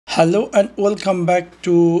Hello and welcome back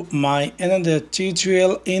to my another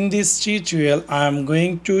tutorial. In this tutorial I am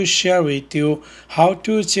going to share with you how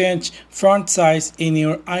to change font size in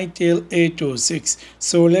your Itel A26.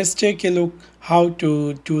 So let's take a look how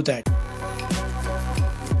to do that.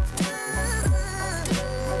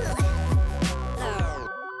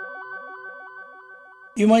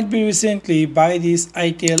 You might be recently buy this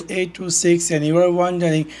Itel A26 and you are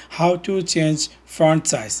wondering how to change font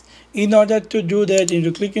size. In order to do that, you need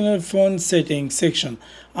to click in the font settings section.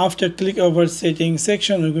 After click over settings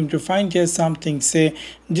section, we're going to find here something say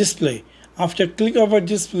display. After click over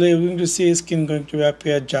display, we're going to see a screen going to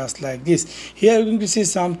appear just like this. Here we're going to see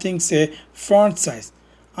something say font size.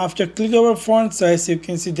 After click over font size, you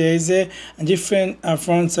can see there is a different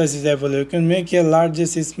font sizes available. You can make a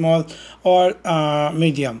largest, small, or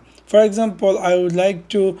medium. For example, I would like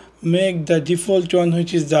to make the default one,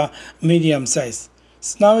 which is the medium size.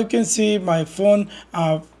 So now you can see my font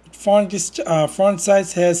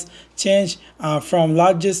size has changed from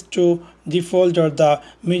largest to default or the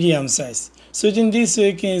medium size. So in this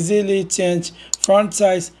way, you can easily change font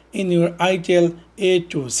size in your Itel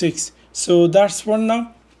A26. So that's for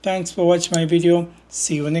now. Thanks for watching my video.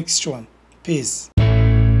 See you next one. Peace.